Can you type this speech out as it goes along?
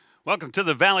Welcome to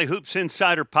the Valley Hoops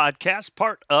Insider podcast,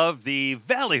 part of the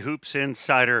Valley Hoops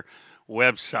Insider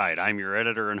website. I'm your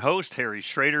editor and host, Harry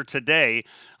Schrader. Today,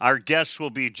 our guests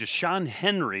will be Jashawn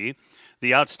Henry,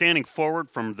 the outstanding forward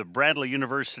from the Bradley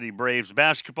University Braves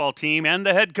basketball team, and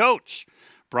the head coach,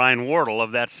 Brian Wardle,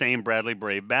 of that same Bradley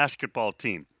Brave basketball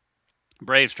team.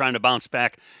 Braves trying to bounce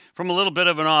back from a little bit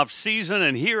of an off season,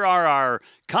 and here are our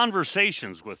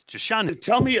conversations with Jashawn.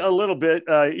 Tell me a little bit.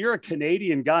 You're a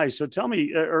Canadian guy, so tell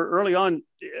me early on,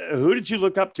 who did you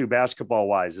look up to basketball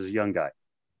wise as a young guy?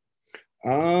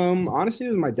 Honestly, it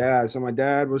was my dad. So my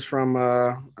dad was from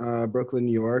Brooklyn,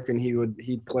 New York, and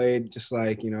he played just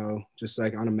like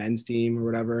on a men's team or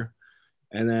whatever.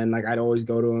 And then like I'd always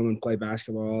go to him and play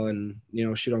basketball and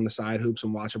shoot on the side hoops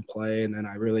and watch him play. And then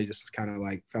I really just kind of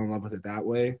like fell in love with it that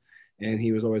way. And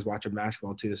he was always watching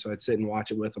basketball too, so I'd sit and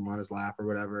watch it with him on his lap or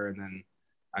whatever. And then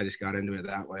I just got into it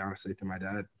that way, honestly, through my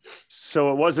dad.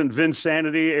 So it wasn't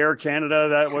Vinsanity, Air Canada.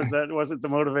 That wasn't the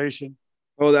motivation.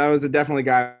 Well, that was definitely a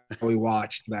guy we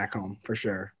watched back home for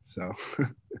sure. So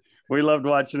we loved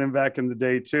watching him back in the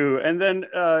day too. And then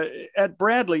at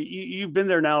Bradley, you've been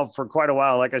there now for quite a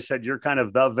while. Like I said, you're kind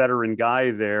of the veteran guy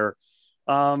there.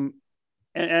 And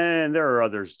there are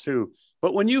others too.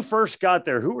 But when you first got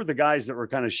there, who were the guys that were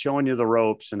kind of showing you the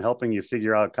ropes and helping you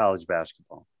figure out college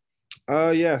basketball?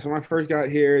 Yeah. So when I first got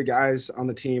here, guys on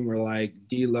the team were like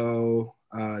D'Lo,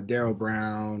 Daryl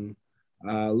Brown,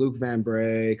 Luke Van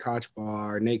Bray, Koch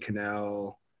Barr, Nate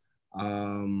Cannell,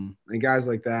 and guys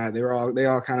like that. They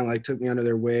all kind of like took me under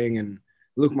their wing, and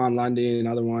Luke Monlundy,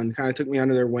 another one, kind of took me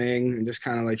under their wing and just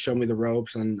kind of like showed me the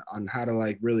ropes on how to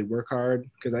like really work hard,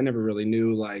 because I never really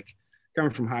knew, like, coming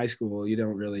from high school,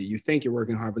 you think you're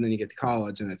working hard, but then you get to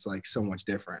college and it's like so much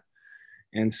different.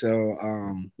 And so,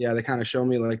 yeah, they kind of showed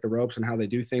me like the ropes and how they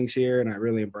do things here, and I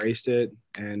really embraced it.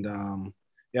 And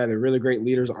yeah, they're really great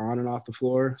leaders on and off the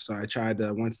floor. So I tried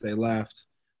to, once they left,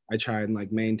 I tried and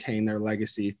like maintain their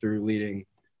legacy through leading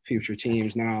future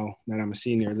teams. Now that I'm a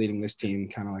senior, leading this team,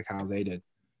 kind of like how they did.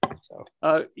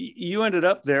 So you ended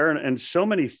up there, and so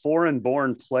many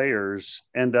foreign-born players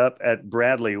end up at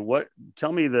Bradley.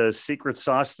 Tell me the secret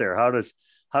sauce there.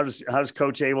 How's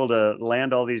Coach able to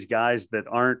land all these guys that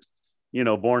aren't,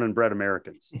 born and bred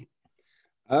Americans?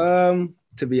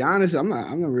 To be honest, I'm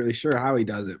not really sure how he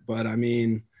does it, but I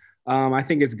mean, I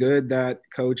think it's good that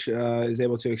Coach is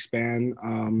able to expand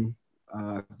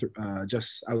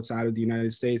just outside of the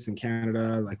United States and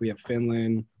Canada. Like we have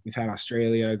Finland, we've had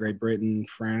Australia, Great Britain,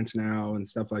 France now, and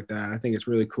stuff like that. I think it's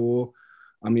really cool.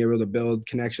 You're able to build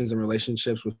connections and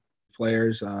relationships with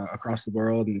players across the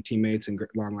world and teammates and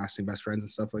long-lasting best friends and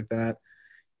stuff like that.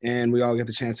 And we all get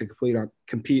the chance to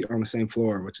compete on the same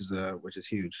floor, which is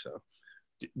huge. So.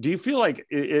 Do you feel like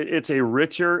it's a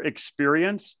richer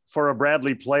experience for a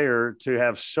Bradley player to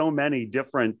have so many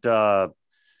different,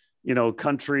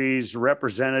 countries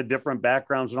represented, different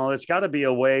backgrounds and all? It's got to be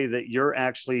a way that you're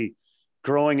actually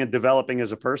growing and developing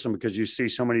as a person, because you see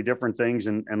so many different things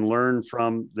and learn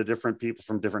from the different people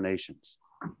from different nations.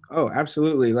 Oh,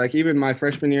 absolutely. Like even my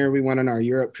freshman year, we went on our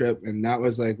Europe trip, and that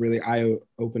was like really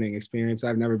eye-opening experience.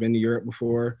 I've never been to Europe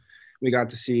before. We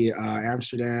got to see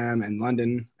Amsterdam and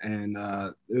London, and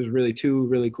it was really two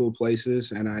really cool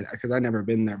places. And because I'd never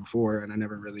been there before, and I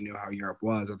never really knew how Europe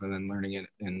was other than learning it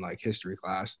in like history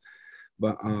class.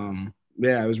 But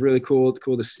yeah, it was really cool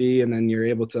to see. And then you're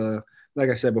able to, like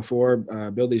I said before,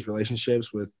 build these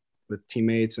relationships with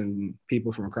teammates and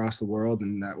people from across the world,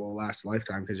 and that will last a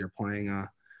lifetime because you're playing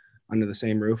under the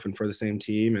same roof and for the same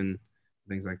team and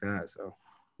things like that.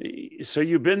 So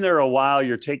you've been there a while.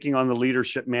 You're taking on the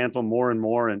leadership mantle more and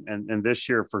more, and this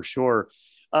year for sure.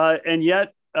 And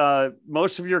yet,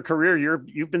 most of your career,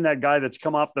 you've been that guy that's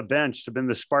come off the bench, to been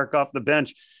the spark off the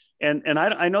bench. And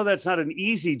I know that's not an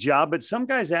easy job, but some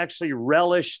guys actually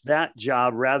relish that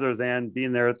job rather than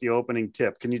being there at the opening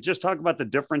tip. Can you just talk about the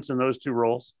difference in those two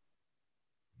roles?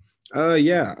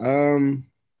 Yeah.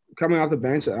 Coming off the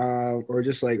bench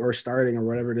or starting or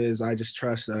whatever it is, I just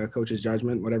trust coach's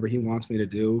judgment. Whatever he wants me to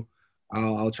do,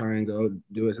 I'll try and go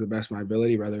do it to the best of my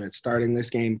ability, whether it's starting this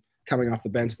game, coming off the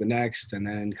bench the next, and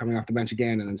then coming off the bench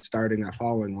again, and then starting that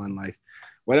following one. Like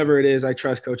whatever it is, I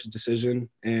trust coach's decision,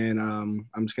 and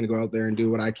I'm just going to go out there and do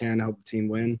what I can to help the team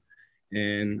win.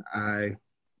 And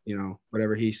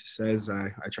whatever he says,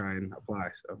 I try and apply.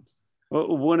 So.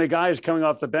 When a guy is coming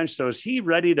off the bench, though, is he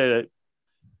ready to,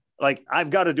 like, I've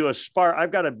got to do a spark,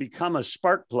 I've got to become a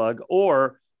spark plug,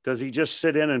 or does he just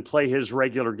sit in and play his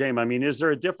regular game? I mean, is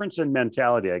there a difference in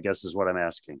mentality, I guess is what I'm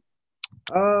asking.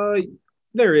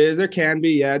 There can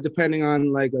be, yeah, depending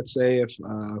on, like, let's say if,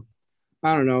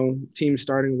 I don't know, team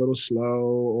starting a little slow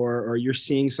or you're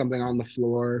seeing something on the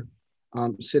floor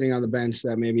sitting on the bench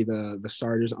that maybe the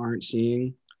starters aren't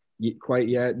seeing quite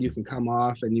yet. You can come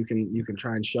off and you can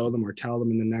try and show them or tell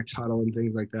them in the next huddle and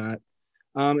things like that.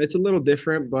 It's a little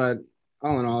different, but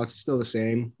all in all, it's still the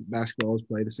same. Basketball is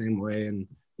played the same way, and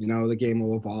the game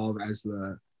will evolve as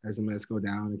the minutes go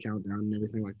down, the countdown, and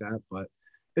everything like that. But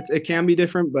it can be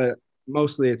different, but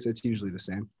mostly it's usually the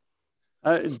same.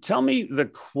 Tell me the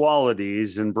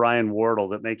qualities in Brian Wardle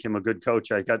that make him a good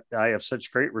coach. I have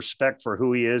such great respect for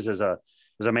who he is as a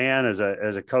man, as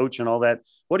a coach, and all that.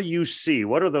 What do you see?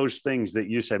 What are those things that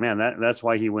you say, man, that's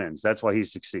why he wins, that's why he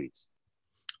succeeds?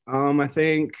 I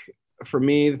think for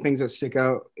me, the things that stick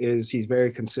out is he's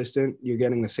very consistent. You're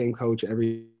getting the same coach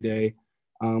every day,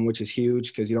 which is huge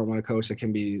because you don't want a coach that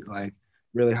can be like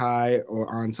really high or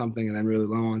on something and then really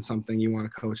low on something. You want a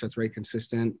coach that's very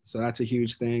consistent. So that's a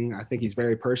huge thing. I think he's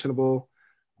very personable.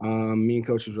 Me and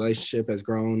coach's relationship has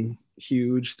grown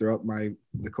huge throughout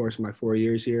the course of my 4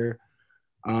 years here.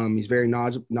 He's very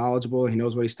knowledgeable. He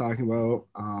knows what he's talking about.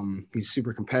 He's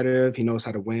super competitive. He knows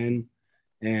how to win.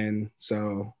 And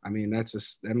so, I mean,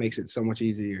 that makes it so much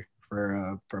easier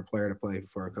for a player to play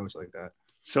for a coach like that.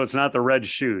 So it's not the red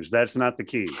shoes. That's not the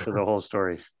key to the whole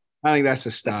story. I think that's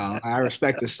his style. I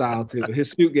respect his style too.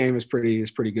 His suit game is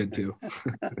pretty good too.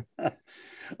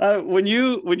 When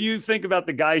you think about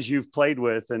the guys you've played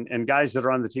with and guys that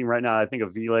are on the team right now, I think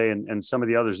of Ville and some of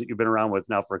the others that you've been around with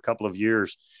now for a couple of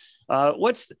years.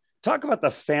 Talk about the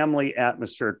family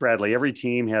atmosphere at Bradley. Every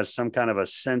team has some kind of a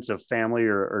sense of family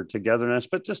or togetherness,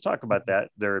 but just talk about that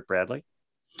there at Bradley.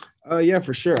 Yeah,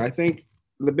 for sure. I think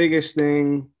the biggest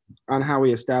thing on how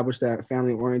we establish that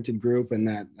family-oriented group and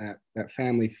that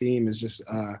family theme is just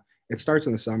it starts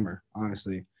in the summer,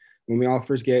 honestly. When we all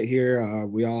first get here,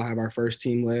 we all have our first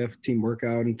team lift, team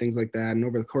workout, and things like that. And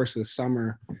over the course of the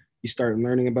summer, you start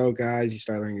learning about guys. You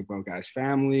start learning about guys'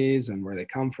 families and where they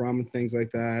come from and things like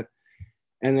that.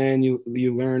 And then you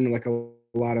learn like a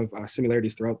lot of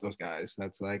similarities throughout those guys.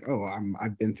 That's like, oh,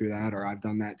 I've been through that, or I've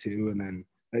done that too. And then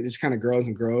it just kind of grows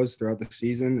and grows throughout the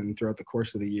season and throughout the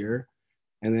course of the year.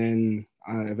 And then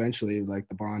eventually, like,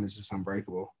 the bond is just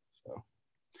unbreakable. So,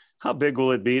 how big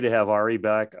will it be to have Ari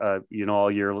back?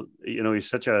 All year. He's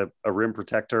such a rim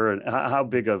protector, and how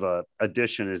big of a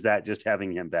addition is that? Just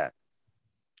having him back.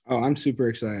 Oh, I'm super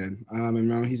excited.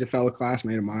 And he's a fellow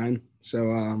classmate of mine.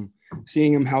 So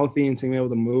seeing him healthy and seeing him able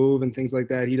to move and things like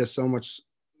that, he does so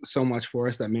much for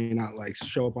us that may not like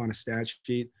show up on a stat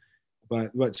sheet,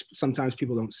 but sometimes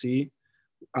people don't see.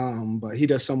 But he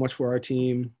does so much for our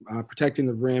team, protecting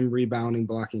the rim, rebounding,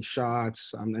 blocking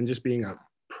shots, and just being a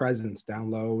presence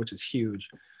down low, which is huge.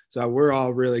 So we're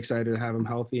all really excited to have him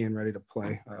healthy and ready to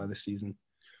play this season.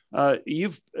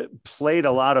 You've played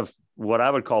a lot of what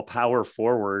I would call power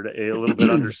forward, a little bit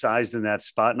undersized in that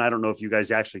spot. And I don't know if you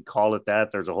guys actually call it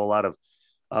that. There's a whole lot of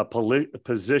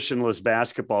positionless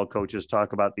basketball coaches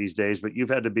talk about these days, but you've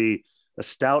had to be a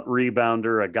stout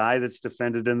rebounder, a guy that's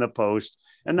defended in the post,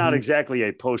 and not exactly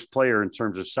a post player in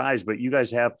terms of size, but you guys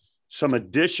have some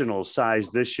additional size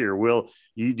this year. Do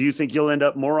you think you'll end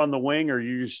up more on the wing, or are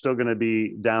you still going to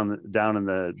be down in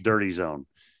the dirty zone?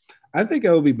 I think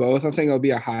it will be both. I think it'll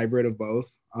be a hybrid of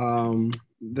both.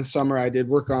 This summer I did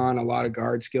work on a lot of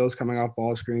guard skills, coming off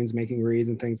ball screens, making reads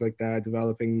and things like that,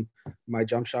 developing my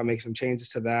jump shot, making some changes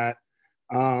to that.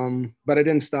 But I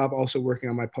didn't stop also working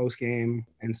on my post game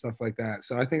and stuff like that.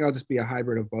 So I think I'll just be a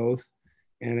hybrid of both.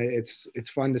 And it's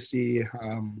fun to see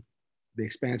the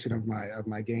expansion of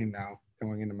my game now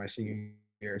going into my senior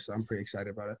year. So I'm pretty excited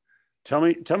about it. Tell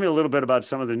me a little bit about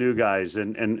some of the new guys,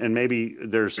 and maybe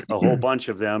there's a whole bunch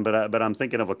of them, but I'm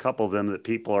thinking of a couple of them that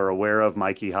people are aware of,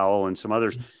 Mikey Howell and some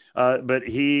others. But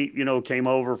he, came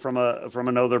over from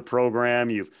another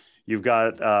program. You've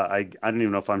got I don't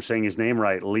even know if I'm saying his name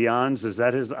right. Leons, is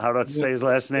that how to say his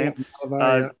last name?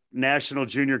 Yeah. National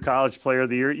Junior College Player of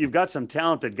the Year. You've got some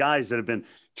talented guys that have been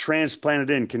transplanted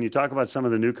in. Can you talk about some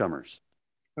of the newcomers?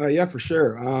 Yeah, for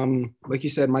sure. Like you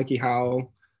said, Mikey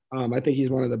Howell. I think he's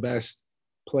one of the best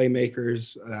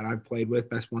playmakers that I've played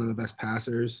with, one of the best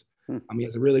passers. He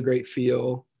has a really great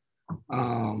feel.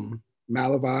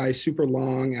 Malavai, super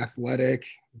long, athletic,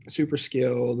 super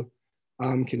skilled,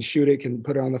 can shoot it, can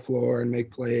put it on the floor and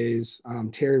make plays.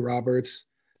 Terry Roberts,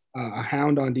 a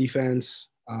hound on defense,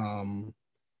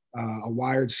 a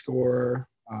wired scorer,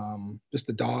 just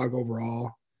a dog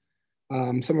overall.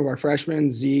 Some of our freshmen,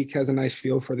 Zeke has a nice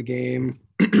feel for the game.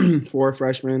 4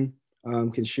 freshmen.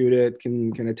 Can shoot it,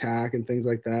 can attack and things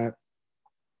like that.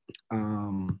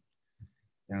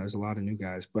 There's a lot of new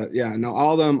guys, but yeah, no,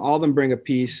 all of them bring a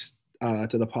piece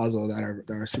to the puzzle that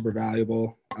are super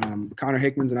valuable. Connor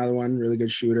Hickman's another one, really good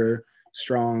shooter,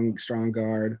 strong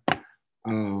guard.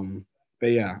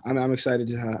 but yeah, I'm excited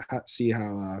to see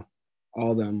how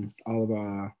all of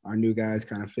our new guys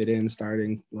kind of fit in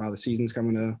starting while the season's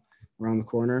coming around the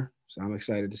corner. So I'm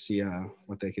excited to see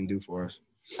what they can do for us.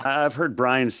 I've heard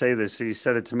Brian say this. He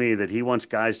said it to me that he wants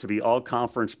guys to be all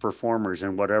conference performers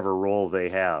in whatever role they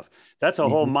have. That's a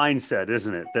whole Mhm. mindset,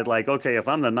 isn't it? That, like, okay, if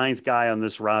I'm the ninth guy on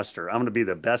this roster, I'm going to be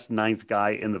the best ninth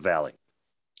guy in the Valley.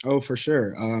 Oh, for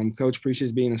sure. Coach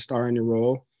preaches being a star in your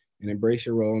role and embrace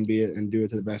your role and be it and do it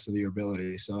to the best of your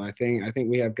ability. So I think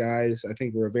we have guys. I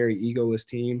think we're a very egoless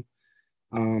team,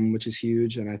 which is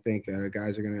huge. And I think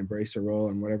guys are going to embrace their role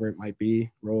and whatever it might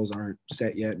be. Roles aren't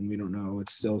set yet, and we don't know.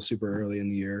 It's still super early in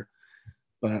the year.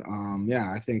 But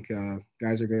yeah, I think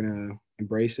guys are going to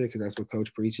embrace it because that's what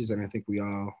Coach preaches, and I think we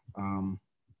all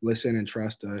listen and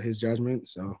trust his judgment.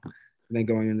 So I think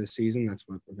going into the season, that's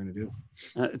what we're going to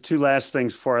do. Two last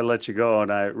things before I let you go, and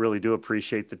I really do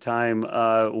appreciate the time.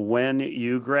 When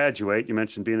you graduate, you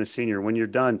mentioned being a senior. When you're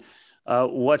done,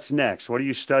 what's next? What are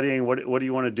you studying? What do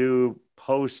you want to do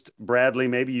post Bradley?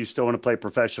 Maybe you still want to play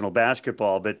professional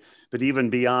basketball, but even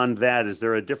beyond that, is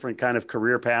there a different kind of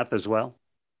career path as well?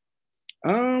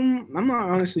 I'm not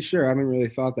honestly sure. I haven't really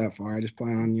thought that far. I just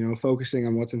plan on, focusing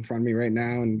on what's in front of me right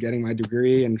now and getting my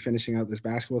degree and finishing out this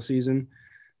basketball season.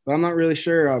 But I'm not really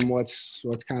sure what's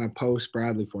kind of post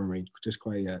Bradley for me just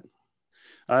quite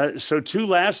yet. So two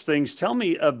last things. Tell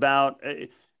me about,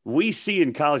 we see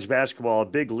in college basketball a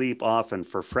big leap often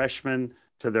for freshmen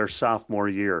to their sophomore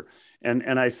year.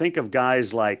 And I think of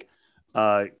guys like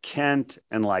Kent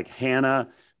and like Hannah.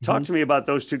 Talk Mhm. to me about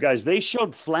those two guys. They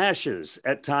showed flashes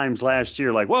at times last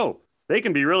year, like, whoa, they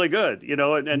can be really good,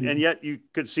 and Mhm. yet you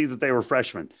could see that they were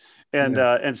freshmen.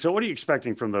 Yeah. And so what are you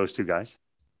expecting from those two guys?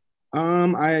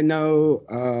 I know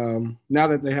now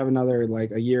that they have another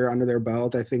like a year under their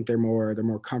belt, I think they're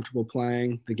more comfortable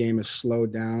playing. The game is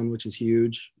slowed down, which is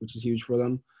huge for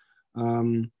them.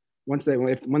 Um, when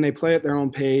they play at their own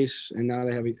pace, and now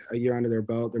they have a year under their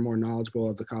belt, they're more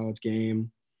knowledgeable of the college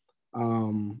game.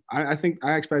 I think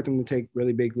I expect them to take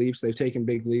really big leaps. They've taken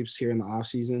big leaps here in the off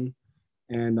season,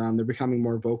 and they're becoming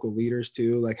more vocal leaders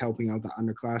too, like helping out the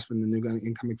underclassmen, the new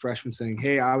incoming freshmen, saying,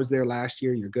 "Hey, I was there last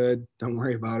year. You're good. Don't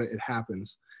worry about it. It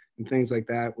happens," and things like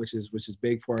that, which is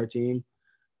big for our team.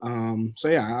 So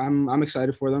yeah, I'm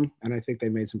excited for them, and I think they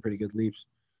made some pretty good leaps.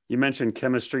 You mentioned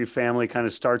chemistry, family kind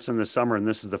of starts in the summer, and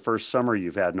this is the first summer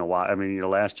you've had in a while. I mean,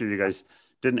 last year you guys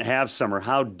didn't have summer.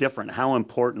 How different, how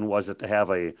important was it to have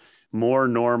a more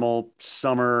normal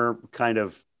summer kind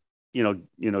of,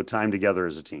 time together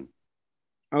as a team?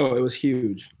 Oh, it was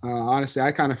huge. Honestly,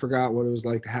 I kind of forgot what it was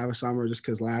like to have a summer just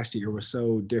because last year was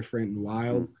so different and Mm.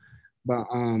 wild. But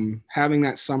having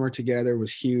that summer together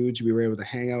was huge. We were able to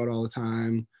hang out all the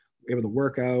time, able to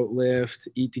work out, lift,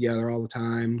 eat together all the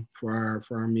time for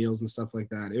our meals and stuff like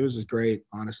that. It was just great.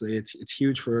 Honestly, it's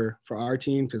huge for our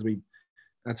team because we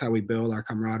that's how we build our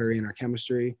camaraderie and our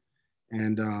chemistry.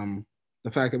 And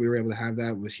the fact that we were able to have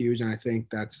that was huge. And I think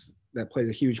that plays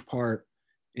a huge part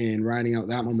in riding out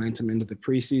that momentum into the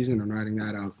preseason and riding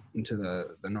that out into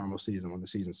the normal season when the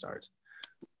season starts.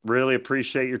 Really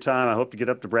appreciate your time. I hope to get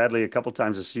up to Bradley a couple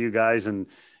times to see you guys and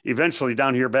eventually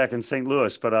down here back in St.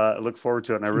 Louis, but I look forward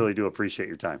to it. And I really do appreciate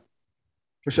your time.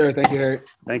 For sure. Thank you, Harry.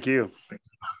 Thank you.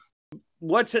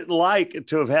 What's it like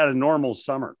to have had a normal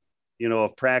summer,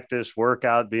 of practice,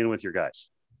 workout, being with your guys?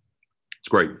 It's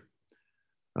great.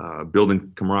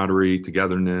 Building camaraderie,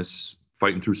 togetherness,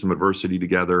 fighting through some adversity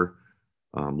together,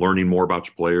 learning more about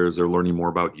your players. They're learning more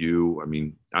about you. I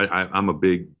mean, I'm a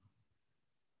big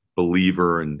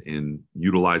believer in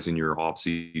utilizing your off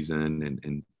season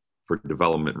and for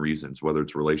development reasons, whether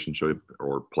it's relationship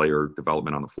or player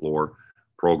development on the floor,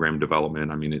 program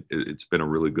development. I mean, it's been a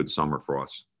really good summer for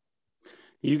us.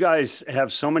 You guys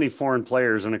have so many foreign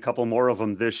players and a couple more of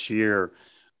them this year.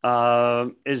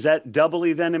 Is that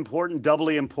doubly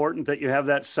important that you have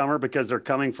that summer because they're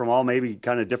coming from all maybe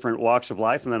kind of different walks of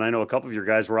life? And then I know a couple of your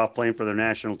guys were off playing for their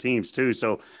national teams too.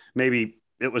 So maybe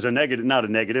it was a negative, not a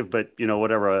negative, but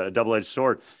whatever, a double-edged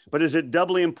sword. But is it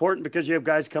doubly important because you have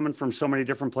guys coming from so many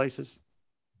different places?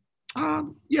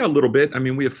 Yeah, a little bit. I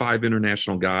mean, we have 5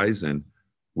 international guys, and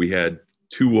we had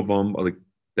 2 of them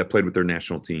that played with their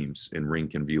national teams in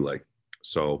Rink and Vile.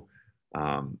 So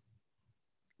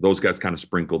those guys kind of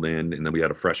sprinkled in, and then we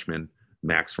had a freshman,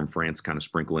 Max from France, kind of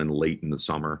sprinkle in late in the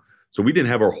summer. So we didn't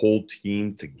have our whole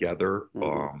team together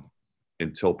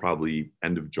until probably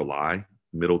end of July,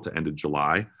 middle to end of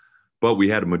July. But we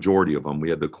had a majority of them. We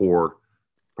had the core,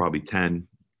 probably 10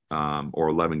 or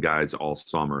 11 guys all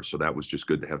summer. So that was just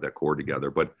good to have that core together.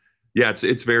 But yeah,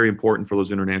 it's very important for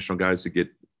those international guys to get,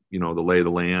 the lay of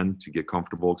the land, to get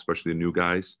comfortable, especially the new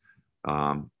guys.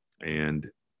 And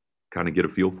kind of get a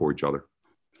feel for each other.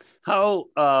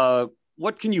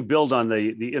 What can you build on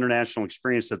the international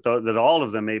experience that all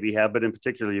of them maybe have, but in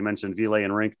particular, you mentioned Ville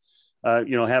and Rink,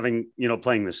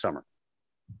 playing this summer?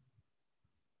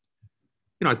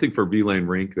 I think for Ville and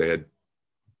Rink,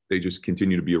 they just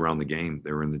continue to be around the game.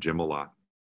 They were in the gym a lot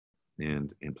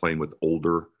and playing with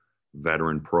older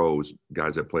veteran pros,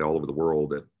 guys that play all over the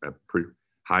world at pretty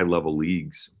high level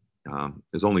leagues,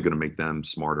 is only going to make them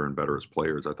smarter and better as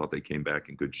players. I thought they came back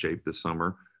in good shape this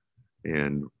summer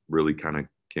and really kind of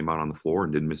came out on the floor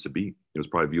and didn't miss a beat. It was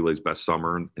probably Ville's best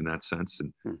summer in that sense,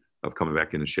 and of coming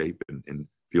back into shape and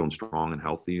feeling strong and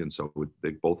healthy. And so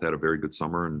they both had a very good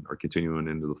summer and are continuing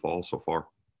into the fall so far.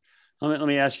 Let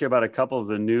me ask you about a couple of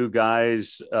the new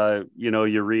guys.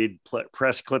 You read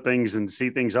press clippings and see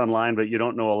things online, but you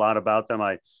don't know a lot about them.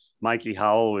 Mikey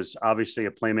Howell was obviously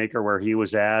a playmaker where he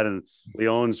was at, and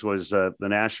Leones was the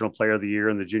National Player of the Year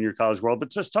in the junior college world. But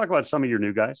just talk about some of your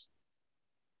new guys.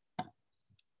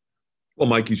 Well,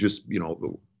 Mikey's just,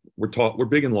 we're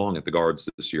big and long at the guards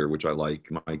this year, which I like.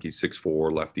 Mikey's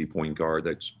 6'4", lefty point guard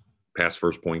that's pass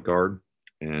first point guard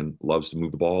and loves to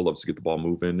move the ball, loves to get the ball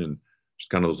moving, and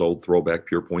just kind of those old throwback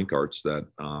pure point guards that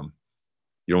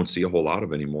you don't see a whole lot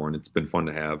of anymore. And it's been fun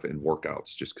to have in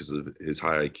workouts just because of his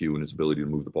high IQ and his ability to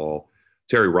move the ball.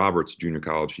 Terry Roberts, junior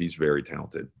college, he's very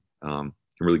talented. Can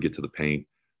really get to the paint,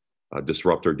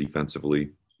 disruptor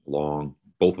defensively, long.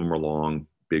 Both of them are long,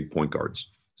 big point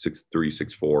guards, 6'3",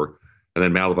 6'4". And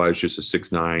then Malavai is just a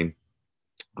 6'9",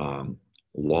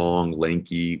 long,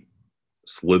 lanky,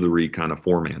 slithery kind of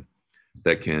four-man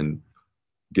that can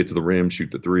get to the rim,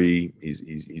 shoot the three.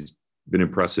 He's been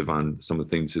impressive on some of the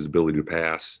things, his ability to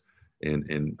pass.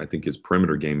 And I think his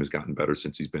perimeter game has gotten better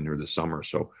since he's been here this summer.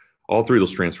 So all three of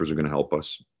those transfers are going to help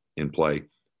us in play.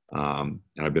 And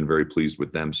I've been very pleased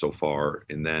with them so far.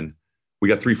 And then we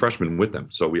got 3 freshmen with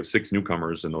them. So we have 6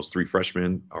 newcomers, and those 3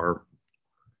 freshmen are,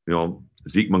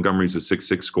 Zeke Montgomery's a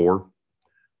 6'6" scorer,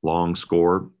 long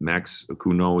scorer. Max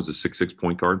Akuno is a 6'6"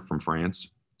 point guard from France.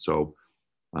 So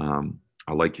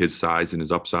I like his size and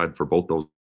his upside for both those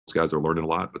guys. Are learning a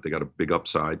lot, but they got a big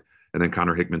upside. And then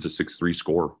Connor Hickman's a 6'3"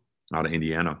 scorer out of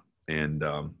Indiana. And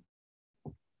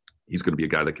he's going to be a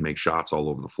guy that can make shots all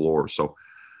over the floor. So,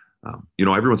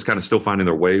 everyone's kind of still finding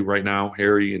their way right now,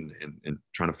 Harry, and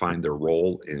trying to find their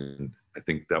role. And I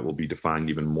think that will be defined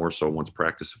even more so once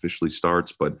practice officially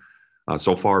starts. But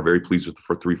so far, very pleased with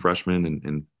the 3 freshmen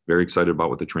and very excited about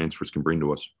what the transfers can bring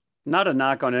to us. Not a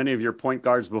knock on any of your point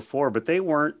guards before, but they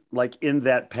weren't like in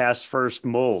that pass first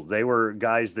mold. They were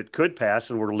guys that could pass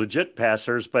and were legit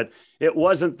passers, but it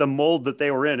wasn't the mold that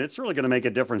they were in. It's really going to make a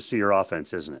difference to your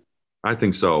offense, isn't it? I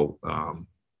think so.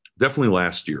 Definitely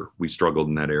last year we struggled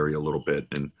in that area a little bit.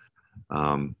 And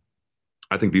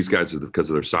I think these guys,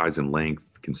 because of their size and length,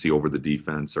 can see over the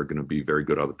defense, are going to be very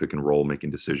good out of the pick and roll,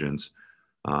 making decisions.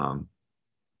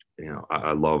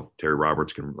 I love Terry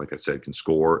Roberts, like I said, can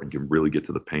score and can really get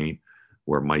to the paint,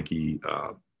 where Mikey,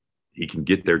 he can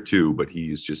get there too, but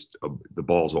he's just, the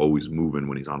ball's always moving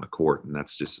when he's on the court. And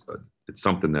that's just, it's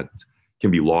something that can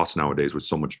be lost nowadays with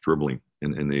so much dribbling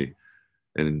and the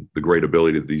great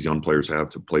ability that these young players have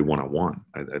to play one-on-one.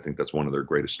 I think that's one of their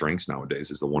greatest strengths nowadays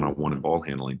is the one-on-one and ball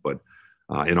handling. But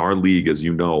in our league, as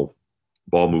you know,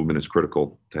 ball movement is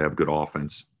critical to have good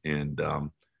offense. And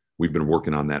we've been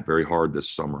working on that very hard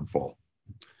this summer and fall.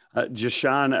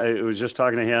 Jashawn, I was just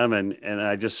talking to him, and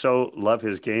I just so love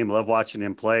his game, love watching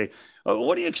him play.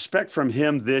 What do you expect from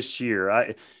him this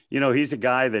year? He's a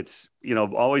guy that's,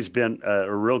 always been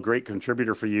a real great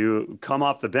contributor for you, come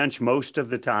off the bench most of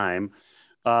the time.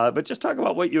 But just talk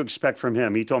about what you expect from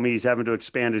him. He told me he's having to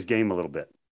expand his game a little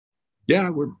bit. Yeah,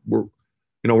 we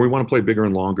want to play bigger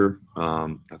and longer.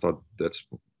 I thought that's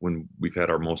when we've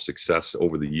had our most success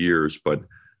over the years, but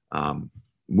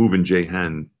moving Jay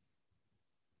Henn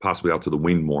possibly out to the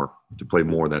wing more to play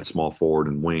more of that small forward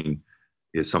and wing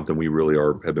is something we really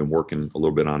have been working a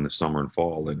little bit on this summer and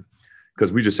fall. And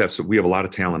because we have a lot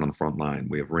of talent on the front line.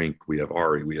 We have Rink, we have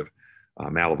Ari, we have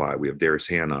Malavai, we have Darius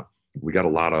Hannah. We got a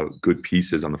lot of good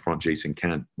pieces on the front. Jason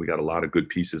Kent. We got a lot of good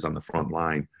pieces on the front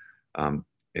line.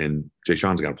 And Jay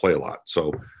Sean's got to play a lot.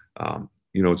 So,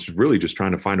 it's really just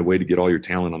trying to find a way to get all your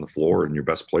talent on the floor and your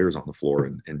best players on the floor.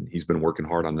 And he's been working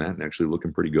hard on that and actually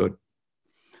looking pretty good.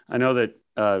 I know that,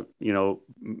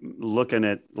 looking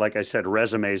at, like I said,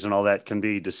 resumes and all that can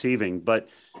be deceiving. But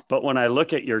when I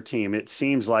look at your team, it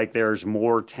seems like there's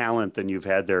more talent than you've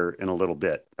had there in a little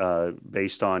bit,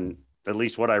 based on at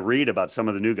least what I read about some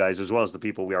of the new guys, as well as the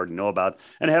people we already know about.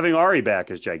 And having Ari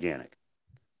back is gigantic.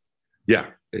 Yeah,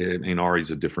 and Ari's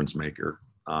a difference maker.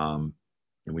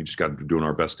 and we just got to be doing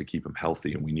our best to keep him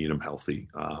healthy, and we need him healthy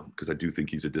because I do think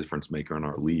he's a difference maker in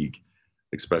our league,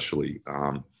 especially.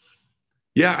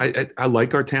 I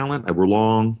like our talent. We're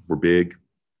long, we're big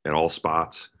at all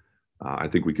spots. I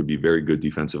think we could be very good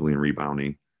defensively and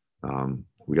rebounding.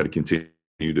 We got to continue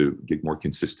to get more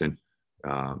consistent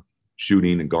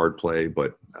shooting and guard play,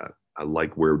 but I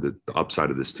like where the upside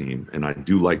of this team, and I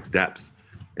do like depth.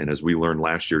 And as we learned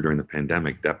last year during the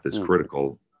pandemic, depth is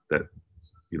critical. That,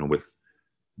 with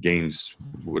games,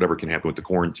 whatever can happen with the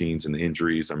quarantines and the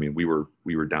injuries. I mean, we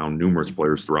were down numerous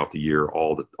players throughout the year,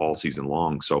 all season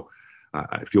long. So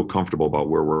I feel comfortable about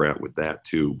where we're at with that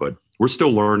too. But we're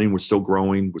still learning, we're still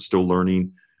growing, we're still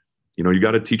learning. You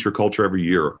got to teach your culture every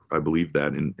year. I believe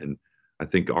that, and I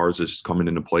think ours is coming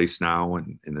into place now.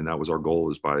 And then that was our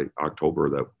goal, is by October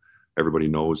that everybody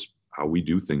knows how we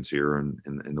do things here and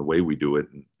the way we do it.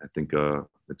 And I think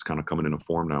it's kind of coming into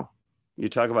form now. You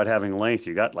talk about having length.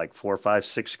 You got like 4, 5,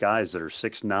 6 guys that are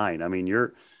 6'9". I mean,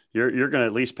 you're going to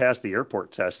at least pass the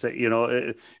airport test,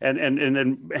 and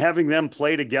then having them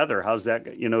play together. How's that?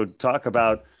 Talk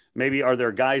about maybe, are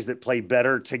there guys that play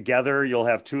better together? You'll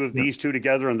have 2 of these 2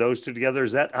 together and those 2 together.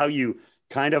 Is that how you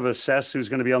kind of assess who's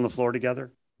going to be on the floor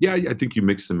together? Yeah, I think you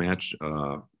mix and match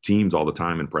teams all the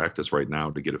time in practice right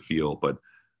now to get a feel. But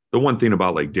the one thing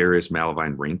about like Darius,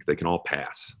 Malavine, Rink, they can all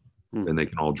pass and they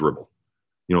can all dribble.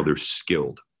 They're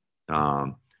skilled.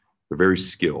 They're very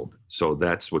skilled. So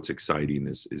that's what's exciting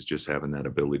is just having that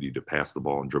ability to pass the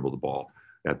ball and dribble the ball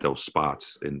at those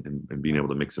spots, and being able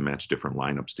to mix and match different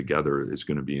lineups together is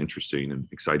going to be interesting and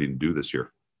exciting to do this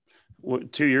year.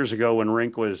 2 years ago when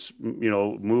Rink was,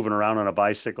 moving around on a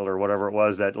bicycle or whatever it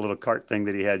was, that little cart thing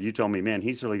that he had, you told me, man,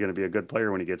 he's really going to be a good player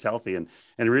when he gets healthy. And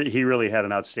he really had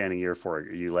an outstanding year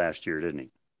for you last year, didn't he?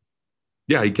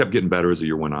 Yeah, he kept getting better as the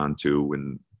year went on too.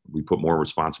 And we put more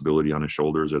responsibility on his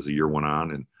shoulders as the year went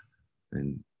on.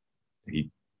 And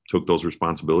he took those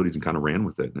responsibilities and kind of ran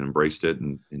with it and embraced it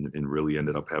and really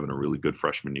ended up having a really good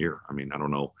freshman year. I mean, I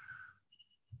don't know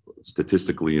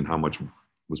statistically and how much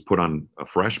was put on a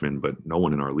freshman, but no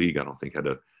one in our league, I don't think, had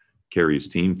to carry his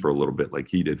team for a little bit like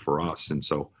he did for us. And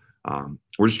so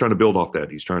we're just trying to build off that.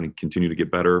 He's trying to continue to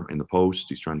get better in the post.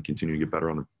 He's trying to continue to get better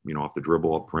on the, off the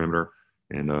dribble, up perimeter.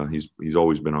 And he's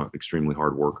always been an extremely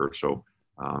hard worker. So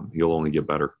he'll only get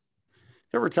better.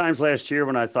 There were times last year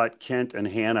when I thought Kent and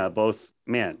Hannah both,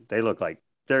 man, they look like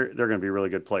they're going to be really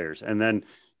good players. And then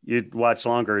you'd watch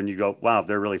longer and you go, wow,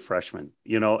 they're really freshmen,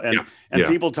 and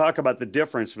people talk about the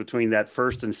difference between that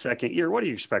first and second year. What do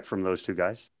you expect from those 2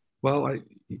 guys? Well,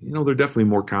 they're definitely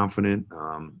more confident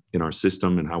in our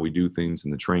system and how we do things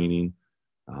in the training,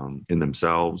 in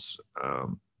themselves.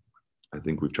 I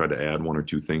think we've tried to add 1 or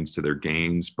 2 things to their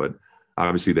games, but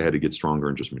obviously they had to get stronger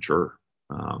and just mature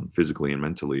physically and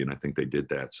mentally. And I think they did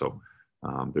that. So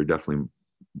they're definitely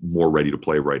more ready to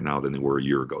play right now than they were a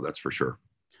year ago. That's for sure.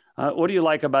 What do you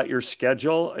like about your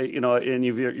schedule? And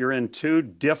you're in 2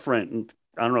 different,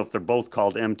 I don't know if they're both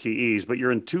called MTEs, but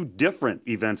you're in 2 different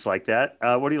events like that.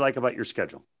 What do you like about your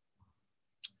schedule?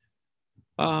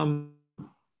 We're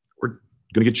going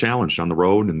to get challenged on the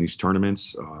road in these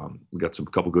tournaments. We got a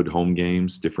couple good home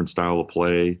games, different style of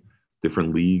play,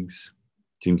 different leagues,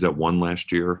 teams that won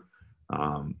last year.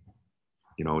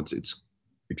 It's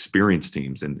experienced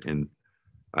teams, and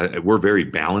we're a very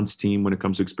balanced team when it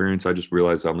comes to experience. I just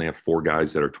realized I only have 4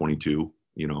 guys that are 22,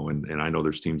 and I know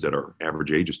there's teams that are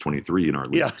average age is 23 in our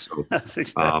league. Yeah, so, that's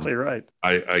exactly right.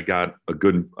 I got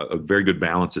a very good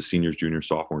balance of seniors, juniors,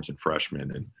 sophomores, and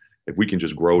freshmen. And if we can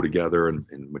just grow together and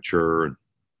mature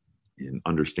and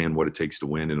understand what it takes to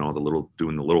win and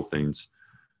doing the little things,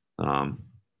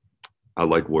 I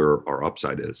like where our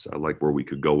upside is. I like where we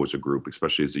could go as a group,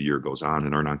 especially as the year goes on,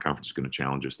 and our non-conference is going to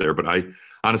challenge us there. But I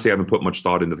honestly haven't put much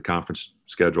thought into the conference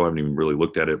schedule. I haven't even really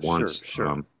looked at it once.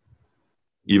 Sure.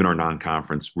 Even our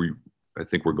non-conference, I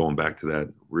think we're going back to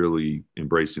that, really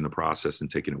embracing the process and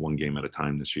taking it 1 game at a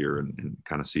time this year and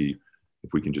kind of see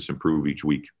if we can just improve each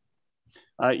week.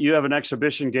 You have an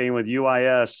exhibition game with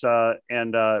UIS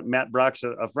and Matt Brock's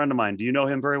a friend of mine. Do you know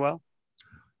him very well?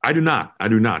 I do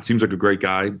not. Seems like a great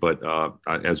guy, but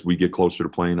as we get closer to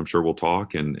playing, I'm sure we'll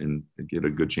talk and get a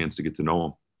good chance to get to know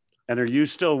him. And are you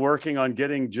still working on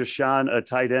getting Jashawn a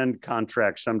tight end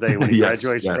contract someday when he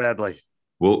graduates Bradley?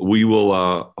 Well, we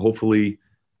will hopefully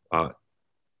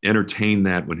entertain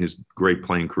that when his great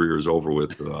playing career is over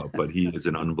with. But he is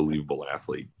an unbelievable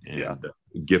athlete and a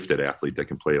gifted athlete that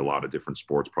can play a lot of different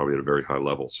sports, probably at a very high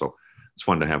level. So it's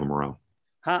fun to have him around.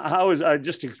 How is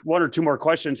just 1 or 2 more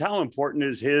questions? How important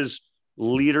is his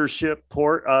leadership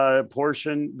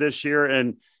portion this year?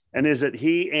 And is it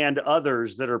he and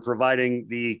others that are providing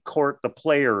the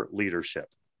player leadership?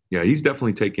 Yeah, he's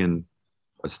definitely taken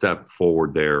a step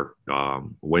forward there,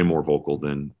 way more vocal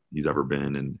than he's ever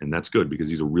been. And that's good because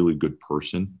he's a really good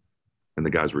person and the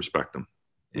guys respect him.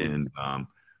 And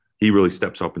he really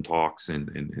steps up and talks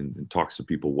and talks to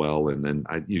people well. And then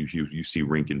you see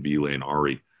Rink and Vila and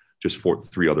Ari, just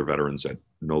three other veterans that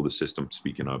know the system,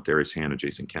 speaking of Darius Hannah,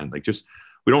 Jason Kent,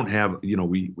 we don't have,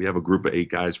 we have a group of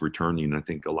 8 guys returning. I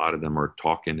think a lot of them are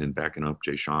talking and backing up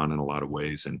Jay Sean in a lot of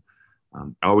ways. And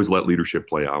I always let leadership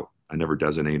play out. I never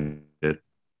designate it.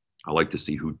 I like to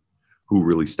see who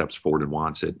really steps forward and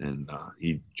wants it. And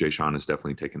Jay Sean has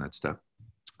definitely taken that step.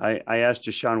 I asked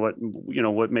Jashawn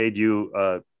what made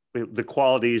you the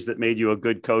qualities that made you a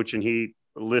good coach, and he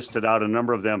listed out a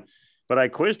number of them. But I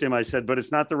quizzed him. I said, but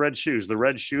it's not the red shoes. The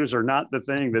red shoes are not the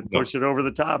thing that push it over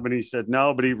the top. And he said,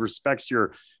 no, but he respects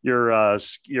your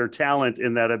talent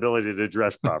in that ability to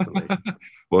dress properly.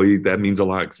 Well, that means a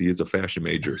lot because he is a fashion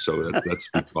major. So that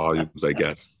speaks volumes, I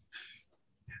guess.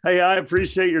 Hey, I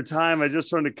appreciate your time. I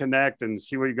just wanted to connect and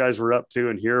see what you guys were up to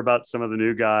and hear about some of the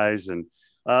new guys, and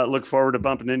look forward to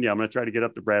bumping into you. I'm going to try to get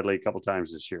up to Bradley a couple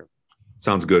times this year.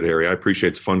 Sounds good, Harry. I appreciate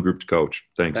it. It's a fun group to coach.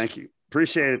 Thanks. Thank you.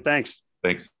 Appreciate it. Thanks.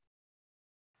 Thanks.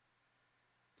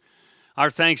 Our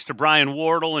thanks to Brian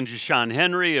Wardle and Jashawn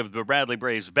Henry of the Bradley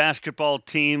Braves basketball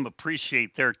team.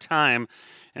 Appreciate their time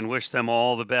and wish them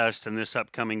all the best in this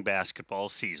upcoming basketball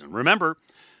season. Remember,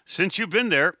 since you've been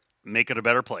there, make it a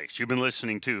better place. You've been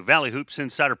listening to Valley Hoops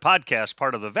Insider Podcast,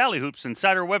 part of the Valley Hoops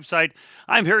Insider website.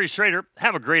 I'm Harry Schrader.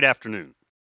 Have a great afternoon.